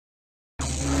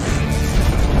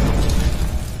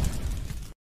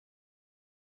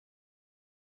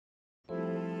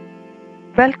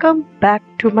Welcome back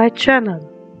to my channel.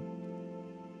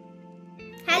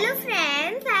 Hello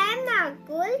friends, I am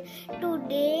Nakul.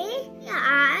 Today we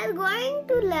are going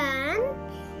to learn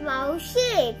about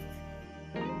shapes.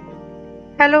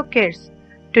 Hello kids.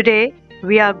 Today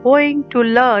we are going to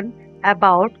learn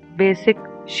about basic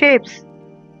shapes.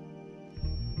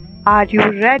 Are you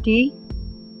ready?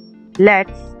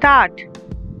 Let's start.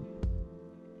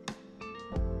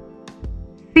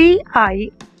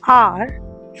 C-I-R-C-L-E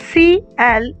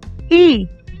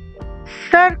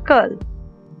Circle.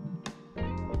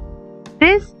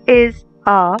 This is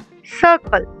a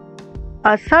circle.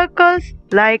 A circle's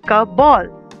like a ball.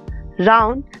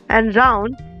 Round and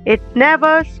round, it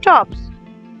never stops.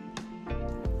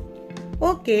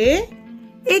 Okay,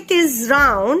 it is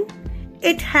round.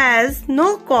 It has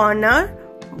no corner.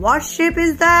 What shape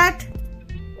is that?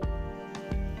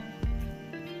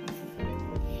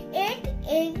 It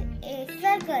is a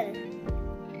circle.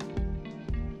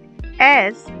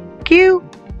 S-Q-U-A-R-E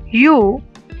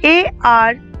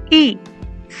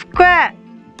Square.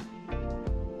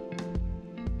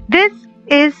 This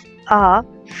is a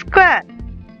square.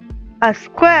 A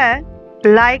square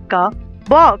like a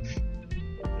box.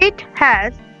 It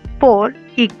has 4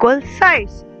 equal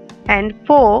sides and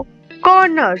 4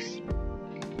 corners.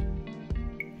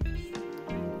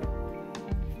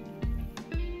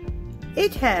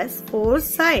 It has 4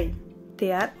 sides.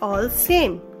 They are all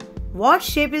same. What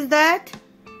shape is that?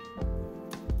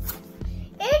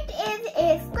 It is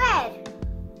a square.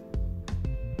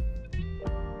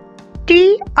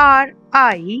 Triangle.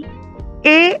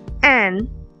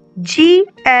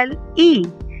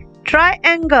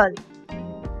 Triangle.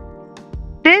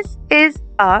 This is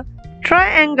a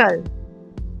triangle.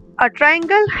 A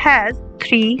triangle has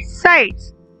 3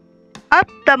 sides. Up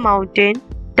the mountain,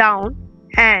 down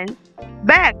and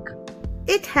back.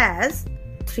 It has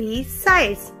 3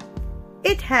 sides.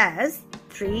 It has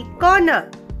 3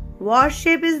 corners. What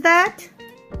shape is that?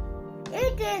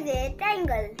 It is a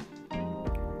triangle.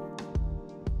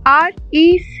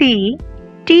 Rectangle.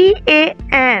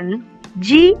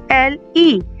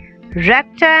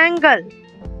 Rectangle.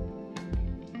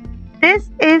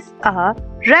 This is a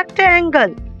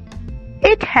rectangle.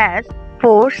 It has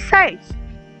 4 sides,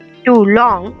 2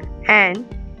 long and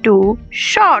 2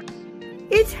 short.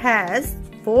 It has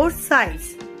 4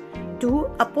 sides. 2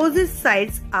 opposite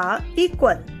sides are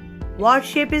equal. What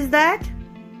shape is that?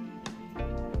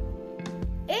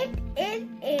 It is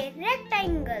a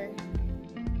rectangle.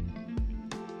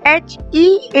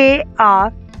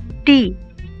 Heart.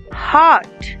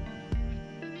 Heart.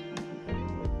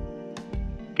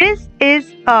 This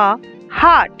is a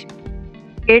heart.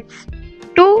 It's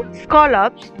 2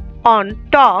 scallops on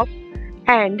top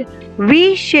and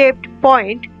V-shaped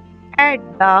point at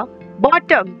the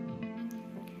bottom.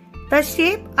 The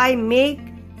shape I make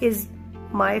is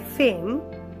my fame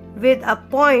with a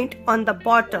point on the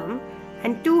bottom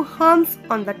and 2 humps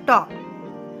on the top.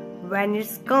 When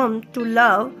it's come to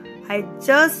love, I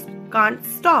just can't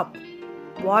stop.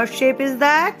 What shape is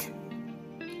that?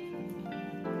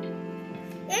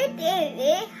 It is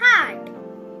a heart.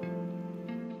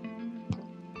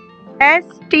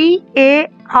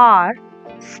 STAR.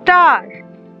 Star.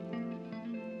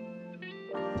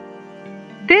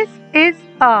 This is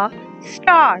a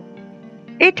star.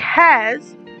 It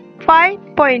has 5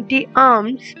 pointy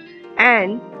arms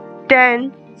and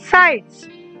 10 sides.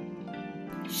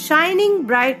 Shining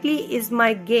brightly is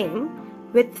my game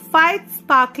with 5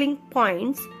 sparkling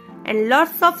points and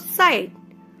lots of sides.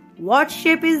 What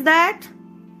shape is that?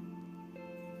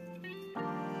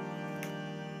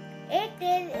 It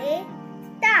is a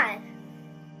star.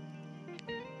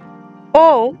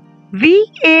 OVAL.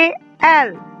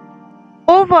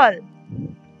 Oval.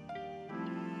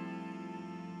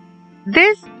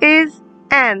 This is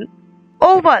an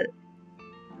oval.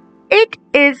 It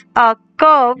is a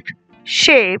curved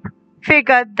shape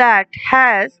figure that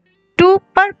has 2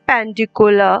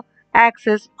 perpendicular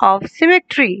axes of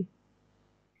symmetry.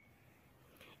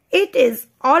 It is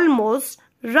almost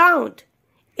round.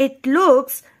 It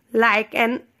looks like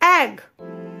an egg.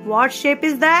 What shape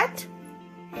is that?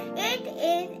 It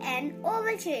is an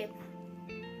oval shape.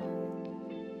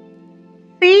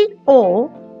 CONE.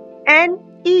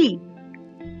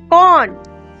 Cone.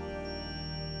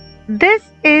 This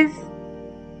is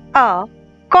a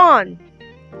cone.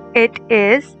 It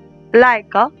is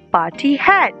like a party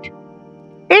hat.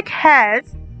 It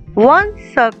has 1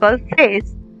 circle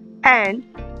face and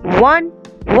 1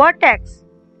 vertex.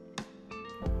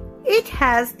 It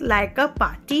has like a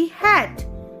party hat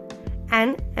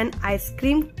and an ice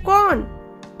cream cone.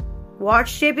 What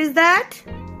shape is that?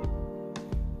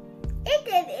 It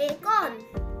is a cone.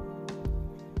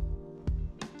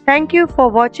 Thank you for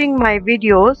watching my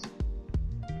videos.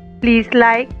 Please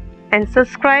like and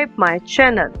subscribe my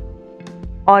channel,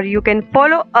 or you can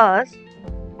follow us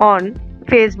on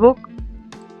Facebook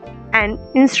and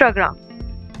Instagram.